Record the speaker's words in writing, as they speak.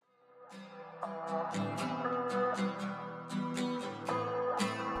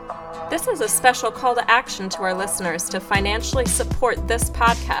This is a special call to action to our listeners to financially support this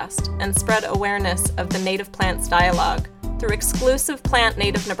podcast and spread awareness of the Native Plants Dialogue through exclusive Plant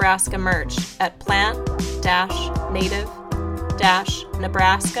Native Nebraska merch at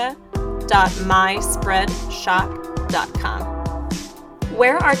plant-native-nebraska.myspreadshop.com.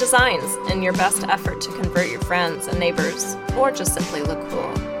 Wear our designs in your best effort to convert your friends and neighbors, or just simply look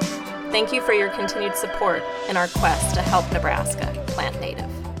cool. Thank you for your continued support in our quest to help Nebraska plant native.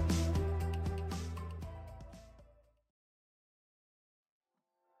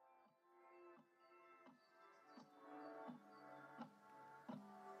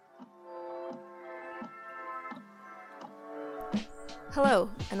 Hello,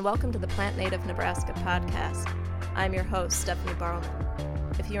 and welcome to the Plant Native Nebraska podcast. I'm your host, Stephanie Barlman.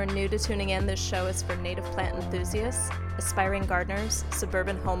 If you are new to tuning in, this show is for native plant enthusiasts, aspiring gardeners,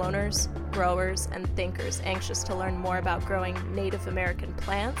 suburban homeowners, growers, and thinkers anxious to learn more about growing Native American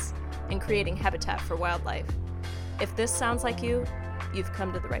plants and creating habitat for wildlife. If this sounds like you, you've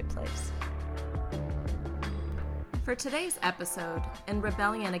come to the right place. For today's episode, in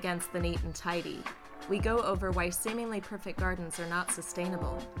Rebellion Against the Neat and Tidy, we go over why seemingly perfect gardens are not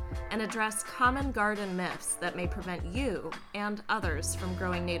sustainable and address common garden myths that may prevent you and others from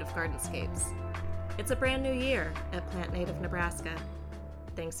growing native gardenscapes. It's a brand new year at Plant Native Nebraska.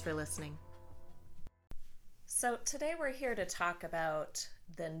 Thanks for listening. So today we're here to talk about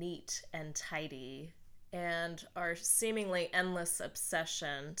the neat and tidy and our seemingly endless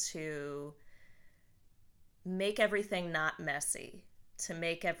obsession to make everything not messy, to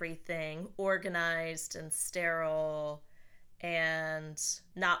make everything organized and sterile and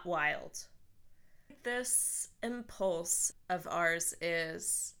not wild. This impulse of ours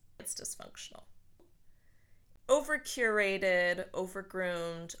it's dysfunctional. Over-curated,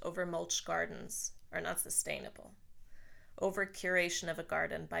 over-groomed, over-mulched gardens are not sustainable. Over-curation of a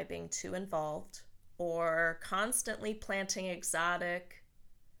garden by being too involved or constantly planting exotic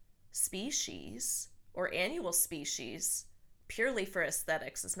species or annual species purely for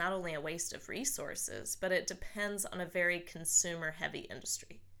aesthetics is not only a waste of resources, but it depends on a very consumer-heavy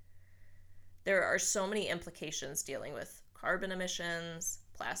industry. There are so many implications dealing with carbon emissions,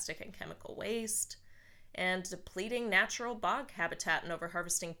 plastic and chemical waste, and depleting natural bog habitat and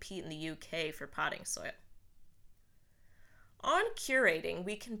overharvesting peat in the UK for potting soil. On curating,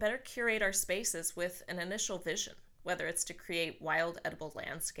 we can better curate our spaces with an initial vision, whether it's to create wild edible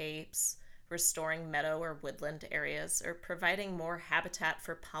landscapes, restoring meadow or woodland areas, or providing more habitat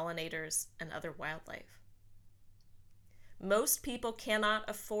for pollinators and other wildlife. Most people cannot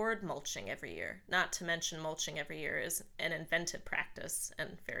afford mulching every year, not to mention mulching every year is an invented practice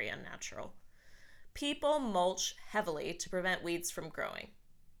and very unnatural. People mulch heavily to prevent weeds from growing.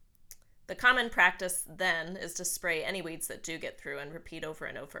 The common practice then is to spray any weeds that do get through and repeat over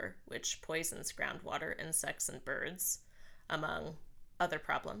and over, which poisons groundwater, insects, and birds, among other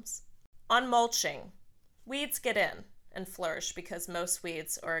problems. On mulching, weeds get in and flourish because most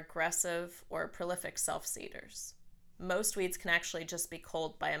weeds are aggressive or prolific self-seeders. Most weeds can actually just be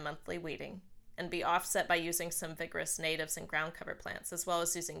culled by a monthly weeding and be offset by using some vigorous natives and ground cover plants, as well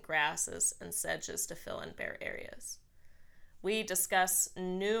as using grasses and sedges to fill in bare areas. We discuss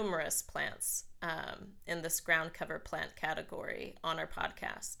numerous plants in this ground cover plant category on our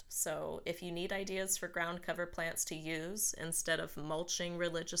podcast. So if you need ideas for ground cover plants to use instead of mulching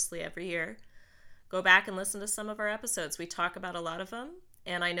religiously every year, go back and listen to some of our episodes. We talk about a lot of them,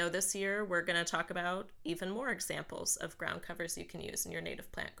 and I know this year we're going to talk about even more examples of ground covers you can use in your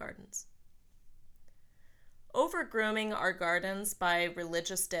native plant gardens. Over-grooming our gardens by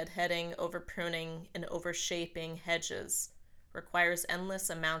religious deadheading, over-pruning, and over-shaping hedges requires endless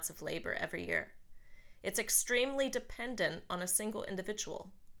amounts of labor every year. It's extremely dependent on a single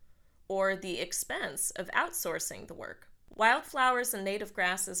individual, or the expense of outsourcing the work. Wildflowers and native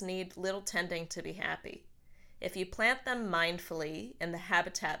grasses need little tending to be happy. If you plant them mindfully in the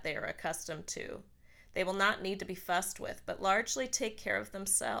habitat they are accustomed to, they will not need to be fussed with, but largely take care of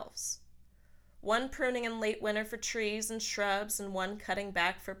themselves. One pruning in late winter for trees and shrubs and one cutting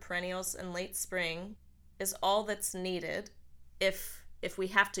back for perennials in late spring is all that's needed, if we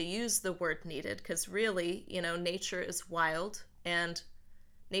have to use the word needed, because really, nature is wild and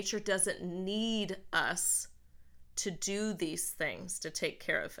nature doesn't need us to do these things to take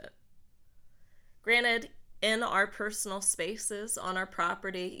care of it. Granted, in our personal spaces, on our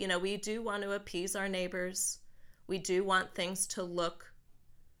property, we do want to appease our neighbors. We do want things to look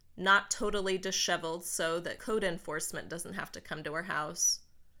not totally disheveled so that code enforcement doesn't have to come to our house.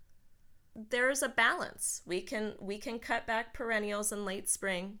 There's a balance. We can cut back perennials in late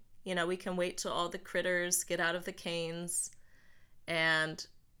spring We can wait till all the critters get out of the canes and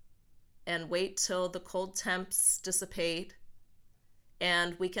wait till the cold temps dissipate,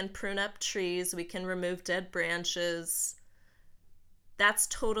 and we can prune up trees, we can remove dead branches. That's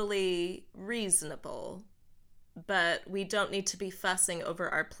totally reasonable, but we don't need to be fussing over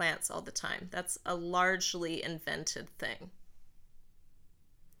our plants all the time. That's a largely invented thing.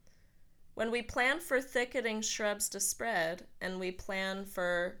 When we plan for thicketing shrubs to spread, and we plan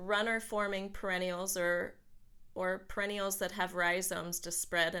for runner-forming perennials or perennials that have rhizomes to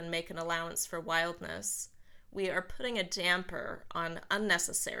spread and make an allowance for wildness, we are putting a damper on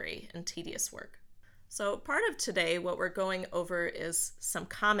unnecessary and tedious work. So part of today, what we're going over is some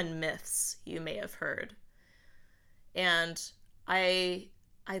common myths you may have heard. And I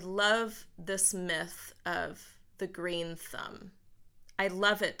love this myth of the green thumb. I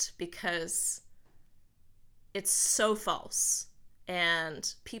love it because it's so false,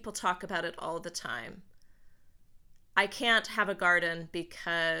 and people talk about it all the time. I can't have a garden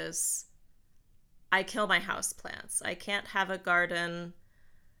because I kill my houseplants. I can't have a garden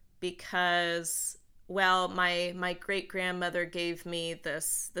because, well, my great-grandmother gave me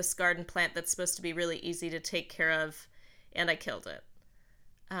this garden plant that's supposed to be really easy to take care of, and I killed it.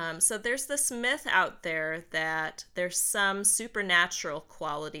 So there's this myth out there that there's some supernatural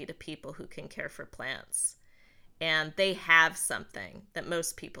quality to people who can care for plants, and they have something that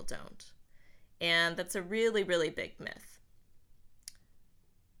most people don't. And that's a really, really big myth.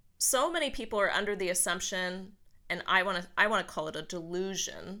 So many people are under the assumption, and I want to call it a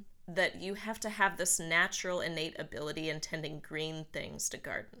delusion, that you have to have this natural innate ability in tending green things to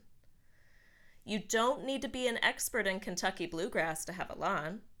garden. You don't need to be an expert in Kentucky bluegrass to have a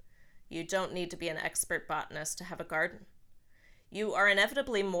lawn. You don't need to be an expert botanist to have a garden. You are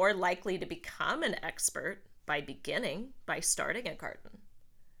inevitably more likely to become an expert by starting a garden.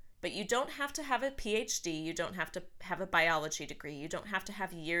 But you don't have to have a PhD, you don't have to have a biology degree, you don't have to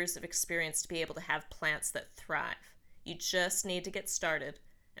have years of experience to be able to have plants that thrive. You just need to get started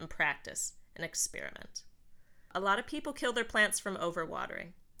and practice and experiment. A lot of people kill their plants from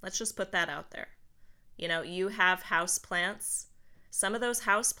overwatering. Let's just put that out there. You have house plants. Some of those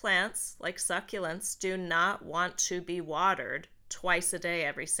house plants, like succulents, do not want to be watered twice a day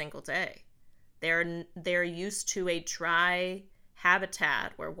every single day. They're used to a dry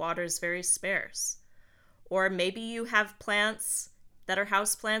habitat where water is very sparse. Or maybe you have plants that are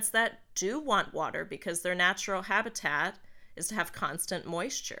house plants that do want water because their natural habitat is to have constant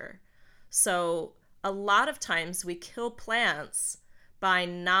moisture. So a lot of times we kill plants by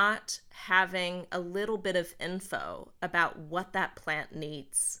not having a little bit of info about what that plant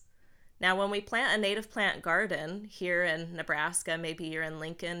needs. Now, when we plant a native plant garden here in Nebraska, maybe you're in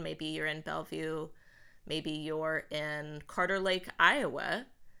Lincoln, maybe you're in Bellevue, maybe you're in Carter Lake, Iowa,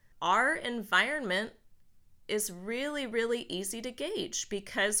 our environment is really, really easy to gauge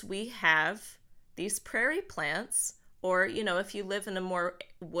because we have these prairie plants, or, if you live in a more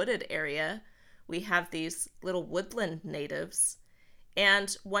wooded area, we have these little woodland natives.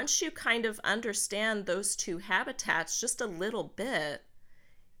 And once you kind of understand those two habitats just a little bit,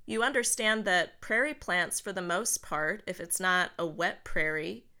 you understand that prairie plants, for the most part, if it's not a wet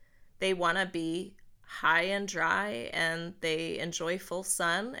prairie, they want to be high and dry and they enjoy full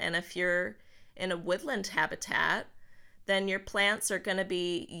sun. And if you're in a woodland habitat, then your plants are going to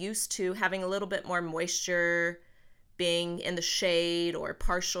be used to having a little bit more moisture, being in the shade or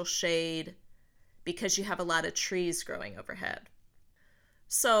partial shade, because you have a lot of trees growing overhead.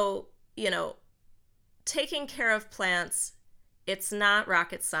 So, taking care of plants, it's not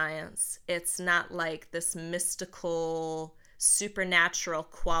rocket science. It's not like this mystical, supernatural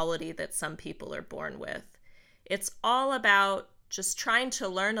quality that some people are born with. It's all about just trying to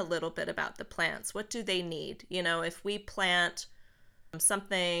learn a little bit about the plants. What do they need? If we plant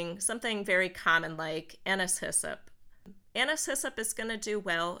something very common like anise hyssop. Anise hyssop is going to do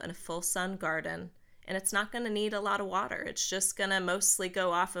well in a full sun garden, and it's not going to need a lot of water. It's just going to mostly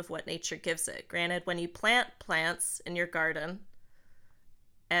go off of what nature gives it. Granted, when you plant plants in your garden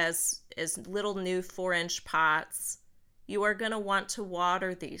as little new 4-inch pots, you are going to want to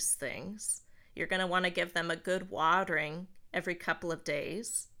water these things. You're going to want to give them a good watering every couple of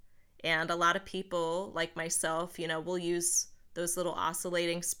days. And a lot of people, like myself, will use those little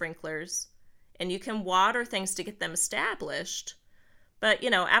oscillating sprinklers. And you can water things to get them established. But,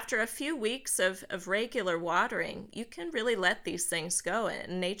 after a few weeks of regular watering, you can really let these things go,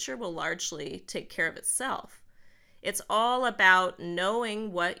 and nature will largely take care of itself. It's all about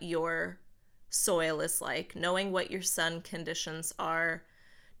knowing what your soil is like, knowing what your sun conditions are,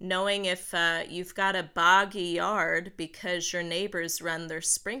 knowing if you've got a boggy yard because your neighbors run their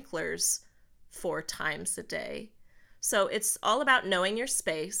sprinklers 4 times a day. So it's all about knowing your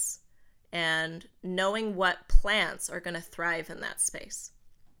space and knowing what plants are going to thrive in that space.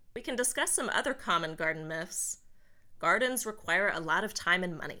 We can discuss some other common garden myths. Gardens require a lot of time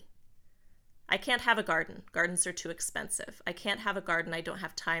and money. I can't have a garden. Gardens are too expensive. I can't have a garden. I don't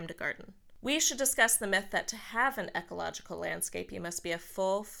have time to garden. We should discuss the myth that to have an ecological landscape, you must be a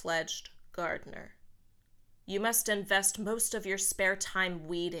full-fledged gardener. You must invest most of your spare time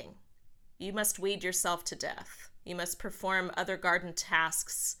weeding. You must weed yourself to death. You must perform other garden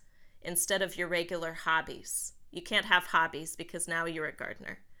tasks instead of your regular hobbies. You can't have hobbies because now you're a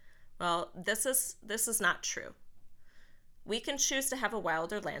gardener. Well, this is not true. We can choose to have a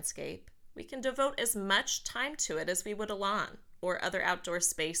wilder landscape. We can devote as much time to it as we would a lawn or other outdoor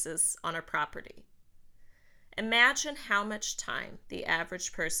spaces on our property. Imagine how much time the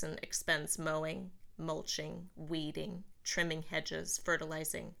average person expends mowing, mulching, weeding, trimming hedges,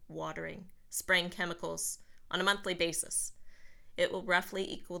 fertilizing, watering, spraying chemicals on a monthly basis. It will roughly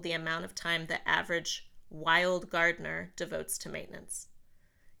equal the amount of time the average wild gardener devotes to maintenance.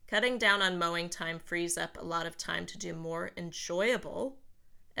 Cutting down on mowing time frees up a lot of time to do more enjoyable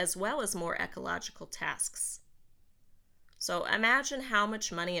as well as more ecological tasks. So imagine how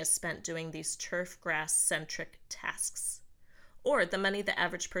much money is spent doing these turf grass-centric tasks, or the money the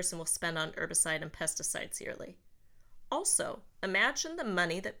average person will spend on herbicide and pesticides yearly. Also, imagine the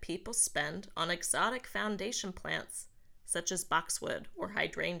money that people spend on exotic foundation plants, such as boxwood or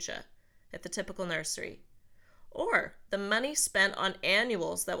hydrangea, at the typical nursery, or the money spent on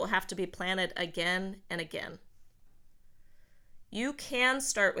annuals that will have to be planted again and again. You can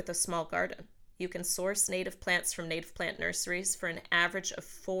start with a small garden. You can source native plants from native plant nurseries for an average of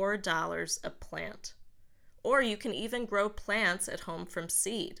 $4 a plant. Or you can even grow plants at home from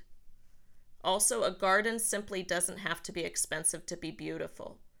seed. Also, a garden simply doesn't have to be expensive to be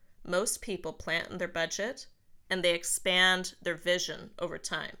beautiful. Most people plant in their budget, and they expand their vision over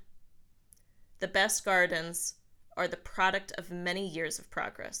time. The best gardens are the product of many years of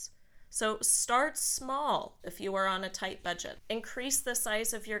progress. So start small if you are on a tight budget. Increase the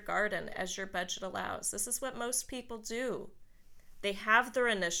size of your garden as your budget allows. This is what most people do. They have their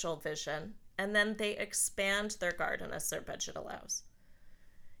initial vision, and then they expand their garden as their budget allows.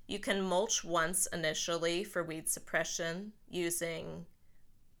 You can mulch once initially for weed suppression using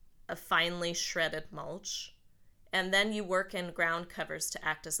a finely shredded mulch, and then you work in ground covers to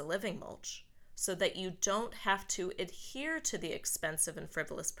act as a living mulch, so that you don't have to adhere to the expensive and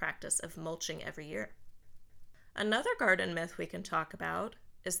frivolous practice of mulching every year. Another garden myth we can talk about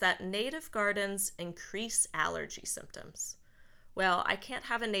is that native gardens increase allergy symptoms. Well, I can't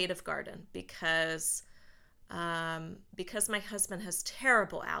have a native garden because my husband has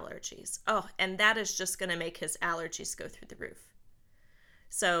terrible allergies. Oh, and that is just going to make his allergies go through the roof.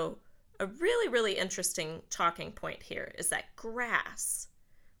 So a really, really interesting talking point here is that grass,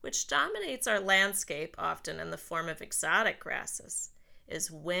 which dominates our landscape often in the form of exotic grasses,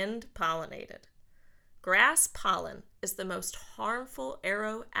 is wind-pollinated. Grass pollen is the most harmful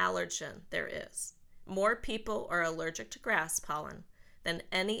aeroallergen there is. More people are allergic to grass pollen than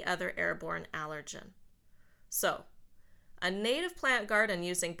any other airborne allergen. So, a native plant garden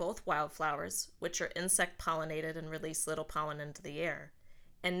using both wildflowers, which are insect-pollinated and release little pollen into the air,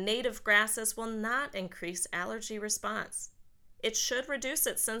 and native grasses will not increase allergy response. It should reduce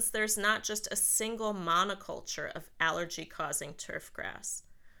it since there's not just a single monoculture of allergy-causing turf grass.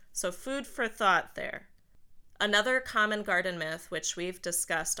 So food for thought there. Another common garden myth, which we've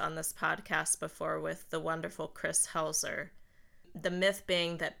discussed on this podcast before with the wonderful Chris Helzer, the myth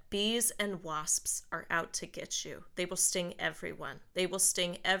being that bees and wasps are out to get you. They will sting everyone. They will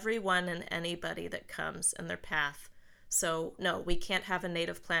sting everyone and anybody that comes in their path. So no, we can't have a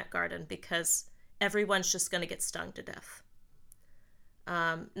native plant garden because everyone's just going to get stung to death.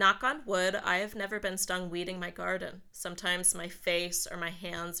 Knock on wood, I have never been stung weeding my garden. Sometimes my face or my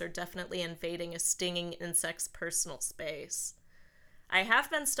hands are definitely invading a stinging insect's personal space. I have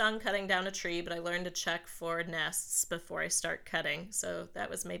been stung cutting down a tree, but I learned to check for nests before I start cutting, so that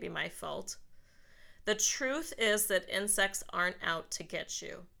was maybe my fault. The truth is that insects aren't out to get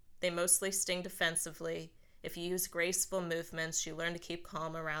you. They mostly sting defensively. If you use graceful movements, you learn to keep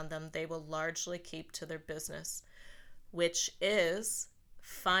calm around them, they will largely keep to their business, which is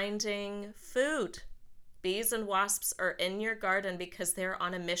finding food. Bees and wasps are in your garden because they're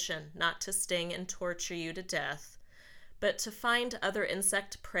on a mission, not to sting and torture you to death, but to find other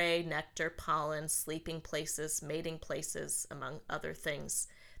insect prey, nectar, pollen, sleeping places, mating places, among other things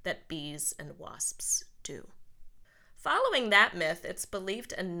that bees and wasps do. Following that myth, it's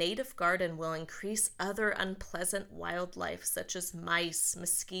believed a native garden will increase other unpleasant wildlife such as mice,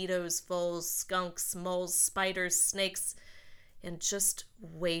 mosquitoes, voles, skunks, moles, spiders, snakes, and just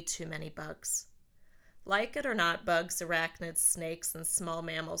way too many bugs. Like it or not, bugs, arachnids, snakes, and small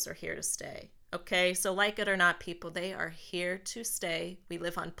mammals are here to stay. Okay, so like it or not, people, they are here to stay. We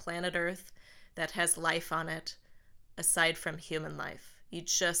live on planet Earth that has life on it, aside from human life. You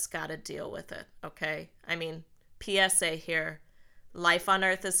just gotta deal with it, okay? I mean, PSA here, life on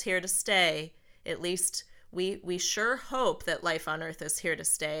Earth is here to stay. At least we sure hope that life on Earth is here to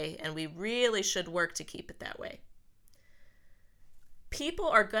stay, and we really should work to keep it that way. People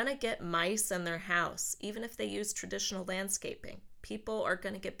are going to get mice in their house, even if they use traditional landscaping. People are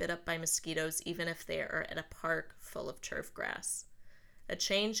going to get bit up by mosquitoes, even if they are at a park full of turf grass. A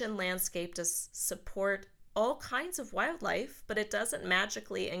change in landscape does support all kinds of wildlife, but it doesn't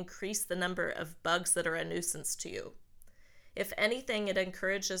magically increase the number of bugs that are a nuisance to you. If anything, it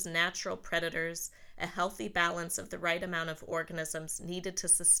encourages natural predators, a healthy balance of the right amount of organisms needed to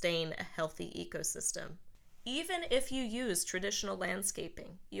sustain a healthy ecosystem. Even if you use traditional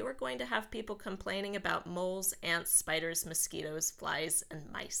landscaping, you are going to have people complaining about moles, ants, spiders, mosquitoes, flies, and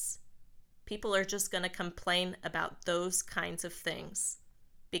mice. People are just going to complain about those kinds of things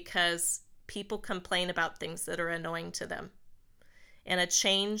because people complain about things that are annoying to them. And a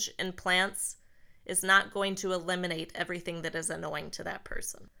change in plants is not going to eliminate everything that is annoying to that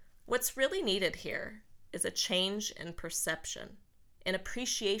person. What's really needed here is a change in perception, an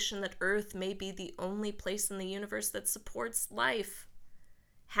appreciation that Earth may be the only place in the universe that supports life.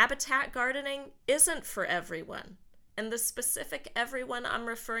 Habitat gardening isn't for everyone, and the specific everyone I'm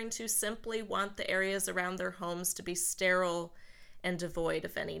referring to simply want the areas around their homes to be sterile and devoid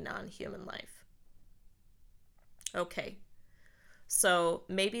of any non-human life. Okay, so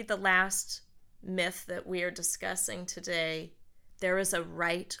maybe the last myth that we are discussing today, there is a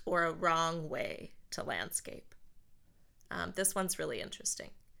right or a wrong way to landscape. This one's really interesting.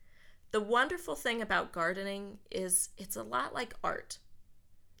 The wonderful thing about gardening is it's a lot like art.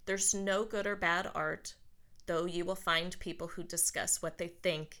 There's no good or bad art, though you will find people who discuss what they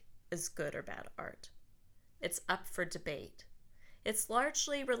think is good or bad art. It's up for debate. It's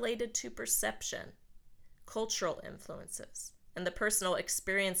largely related to perception, cultural influences, and the personal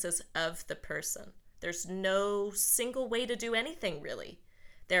experiences of the person. There's no single way to do anything, really.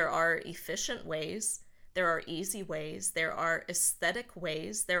 There are efficient ways, there are easy ways, there are aesthetic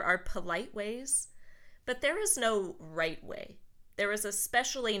ways, there are polite ways, but there is no right way. There is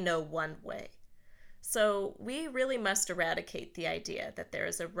especially no one way. So we really must eradicate the idea that there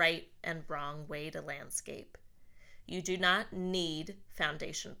is a right and wrong way to landscape. You do not need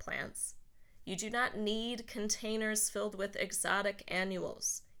foundation plants. You do not need containers filled with exotic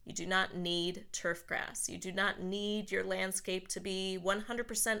annuals. You do not need turf grass. You do not need your landscape to be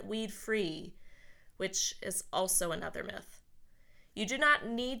 100% weed-free, which is also another myth. You do not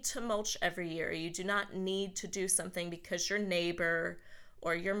need to mulch every year. You do not need to do something because your neighbor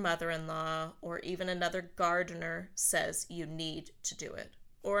or your mother-in-law or even another gardener says you need to do it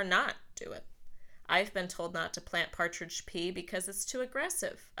or not do it. I've been told not to plant partridge pea because it's too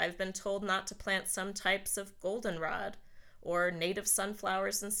aggressive. I've been told not to plant some types of goldenrod or native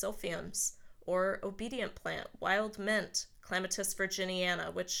sunflowers and silphiums or obedient plant, wild mint, Clematis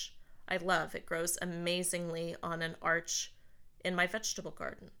virginiana, which I love. It grows amazingly on an arch in my vegetable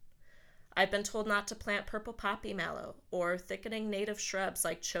garden. I've been told not to plant purple poppy mallow or thickening native shrubs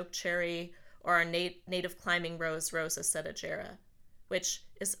like chokecherry or our native climbing rose, Rosa sedagera, which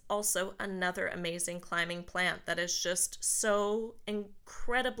is also another amazing climbing plant that is just so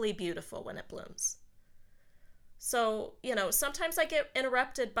incredibly beautiful when it blooms. So, sometimes I get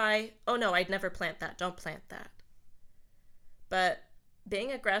interrupted by, oh no, I'd never plant that, don't plant that. But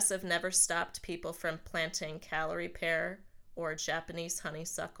being aggressive never stopped people from planting Callery pear or Japanese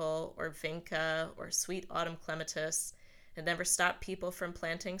honeysuckle or vinca or sweet autumn clematis. It never stopped people from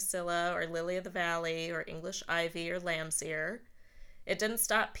planting scilla or lily of the valley or English ivy or lamb's ear. It didn't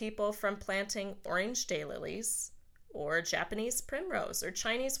stop people from planting orange daylilies or Japanese primrose or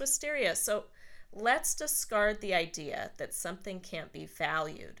Chinese wisteria. So let's discard the idea that something can't be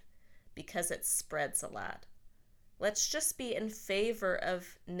valued because it spreads a lot. Let's just be in favor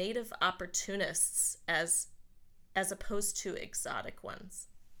of native opportunists as opposed to exotic ones.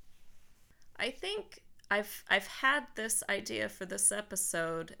 I think I've had this idea for this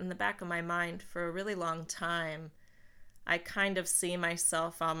episode in the back of my mind for a really long time. I kind of see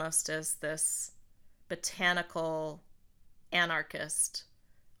myself almost as this botanical anarchist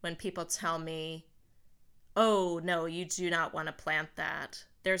when people tell me, oh, no, you do not want to plant that.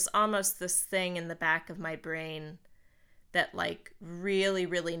 There's almost this thing in the back of my brain that like really,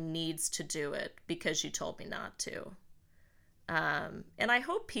 really needs to do it because you told me not to. And I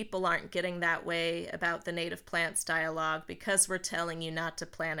hope people aren't getting that way about the native plants dialogue because we're telling you not to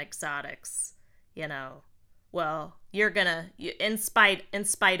plant exotics. You know, well, in spite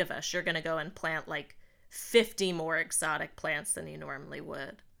of us, you're gonna go and plant like 50 more exotic plants than you normally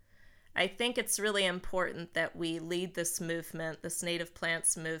would. I think it's really important that we lead this movement, this native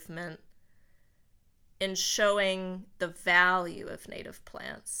plants movement, in showing the value of native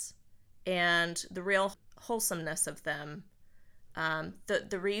plants and the real wholesomeness of them,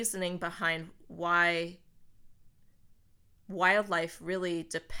 the reasoning behind why wildlife really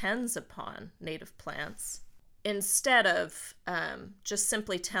depends upon native plants, instead of just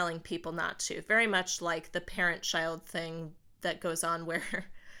simply telling people not to. Very much like the parent-child thing that goes on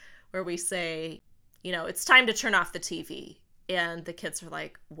where we say, it's time to turn off the TV, and the kids are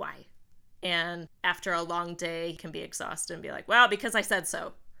like, why? And after a long day, can be exhausted and be like, well, because I said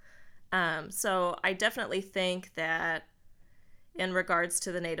so. So I definitely think that in regards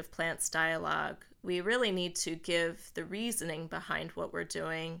to the native plants dialogue, we really need to give the reasoning behind what we're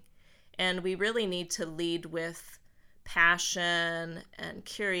doing. And we really need to lead with passion and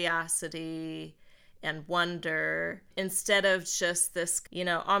curiosity and wonder instead of just this,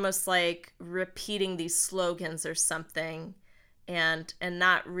 almost like repeating these slogans or something, and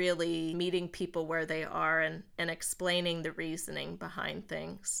not really meeting people where they are and explaining the reasoning behind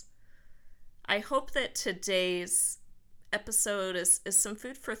things. I hope that today's episode is some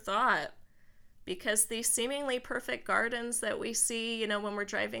food for thought, because these seemingly perfect gardens that we see, when we're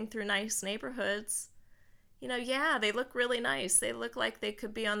driving through nice neighborhoods, yeah, they look really nice. They look like they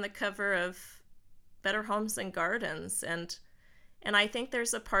could be on the cover of Better Homes and Gardens. And I think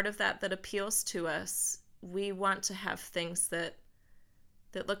there's a part of that appeals to us. We want to have things that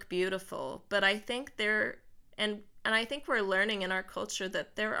look beautiful. But I think and I think we're learning in our culture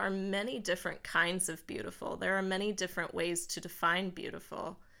that there are many different kinds of beautiful. There are many different ways to define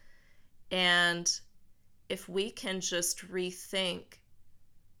beautiful. And if we can just rethink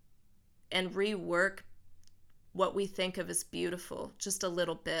and rework what we think of as beautiful just a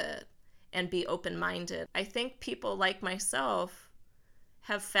little bit and be open-minded, I think people like myself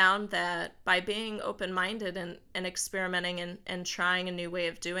have found that by being open-minded and experimenting and trying a new way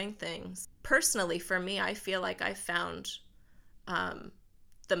of doing things, personally for me, I feel like I found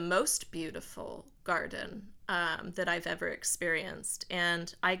the most beautiful garden that I've ever experienced.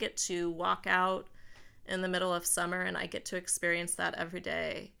 And I get to walk out in the middle of summer and I get to experience that every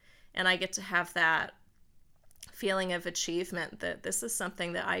day. And I get to have that feeling of achievement that this is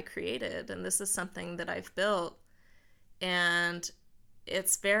something that I created and this is something that I've built. And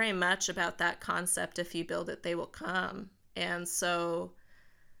it's very much about that concept, if you build it, they will come. And so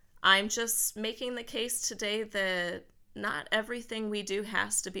I'm just making the case today that not everything we do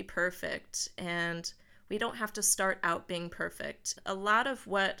has to be perfect, and we don't have to start out being perfect. A lot of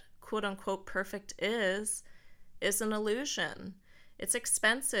what quote unquote perfect is an illusion. It's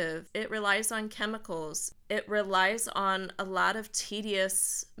expensive. It relies on chemicals. It relies on a lot of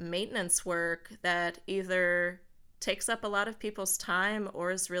tedious maintenance work that either takes up a lot of people's time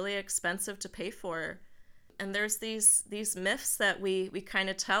or is really expensive to pay for. And there's these myths that we kind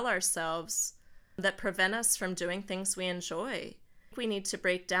of tell ourselves that prevent us from doing things we enjoy. We need to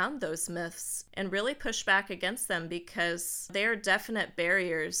break down those myths and really push back against them, because they are definite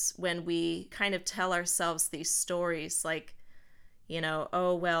barriers when we kind of tell ourselves these stories like,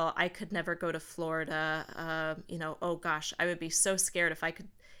 oh, well, I could never go to Florida. Oh gosh, I would be so scared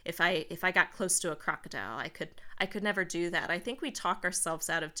if I got close to a crocodile. I could never do that. I think we talk ourselves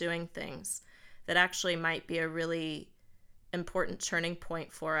out of doing things that actually might be a really important turning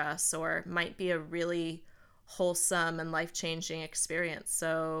point for us, or might be a really wholesome and life-changing experience.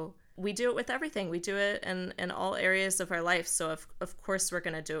 So we do it with everything. We do it in all areas of our life. So of course we're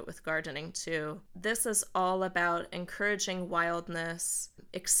going to do it with gardening too. This is all about encouraging wildness,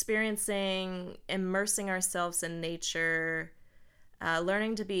 experiencing, immersing ourselves in nature,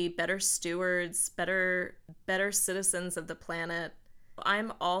 learning to be better stewards, better citizens of the planet.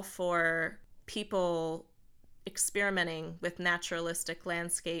 I'm all for people experimenting with naturalistic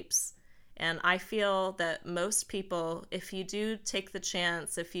landscapes. And I feel that most people, if you do take the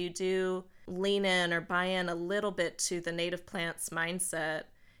chance, if you do lean in or buy in a little bit to the native plants mindset,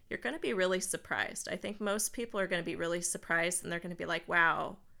 you're going to be really surprised. I think most people are going to be really surprised, and they're going to be like,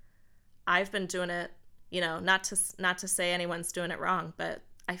 wow, I've been doing it, not to say anyone's doing it wrong, but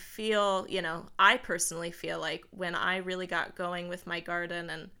I feel, I personally feel like when I really got going with my garden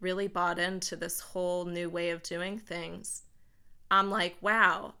and really bought into this whole new way of doing things, I'm like,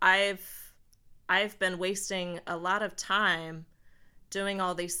 wow, I've I've been wasting a lot of time doing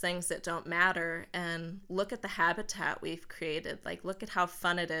all these things that don't matter, and look at the habitat we've created. Like, look at how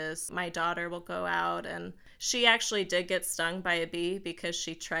fun it is. My daughter will go out, and she actually did get stung by a bee because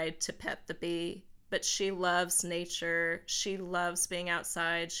she tried to pet the bee, but she loves nature. She loves being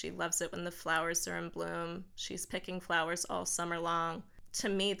outside. She loves it when the flowers are in bloom. She's picking flowers all summer long. To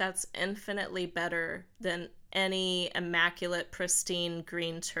me, that's infinitely better than any immaculate, pristine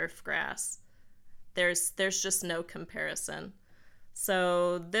green turf grass. There's just no comparison.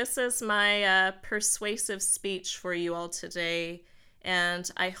 So this is my persuasive speech for you all today,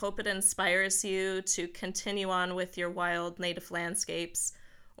 and I hope it inspires you to continue on with your wild native landscapes,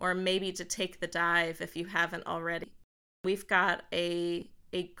 or maybe to take the dive if you haven't already. We've got a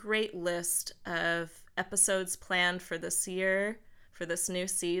great list of episodes planned for this year, for this new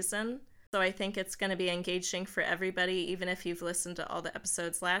season. So I think it's going to be engaging for everybody, even if you've listened to all the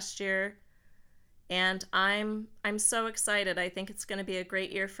episodes last year. And I'm so excited. I think it's going to be a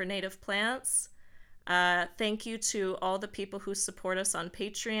great year for native plants. Thank you to all the people who support us on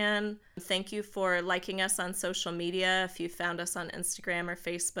Patreon. Thank you for liking us on social media if you found us on Instagram or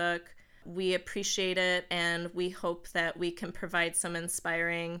Facebook. We appreciate it, and we hope that we can provide some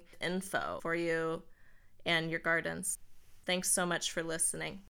inspiring info for you and your gardens. Thanks so much for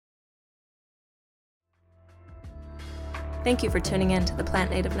listening. Thank you for tuning in to the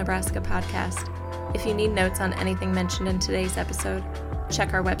Plant Native Nebraska podcast. If you need notes on anything mentioned in today's episode,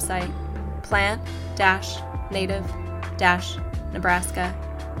 check our website,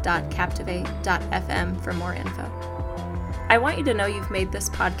 plant-native-nebraska.captivate.fm for more info. I want you to know you've made this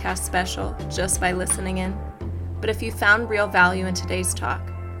podcast special just by listening in. But if you found real value in today's talk,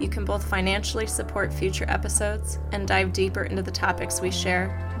 you can both financially support future episodes and dive deeper into the topics we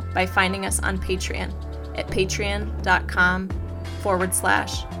share by finding us on Patreon at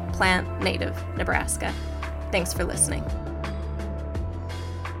patreon.com/Plant Native Nebraska. Thanks for listening.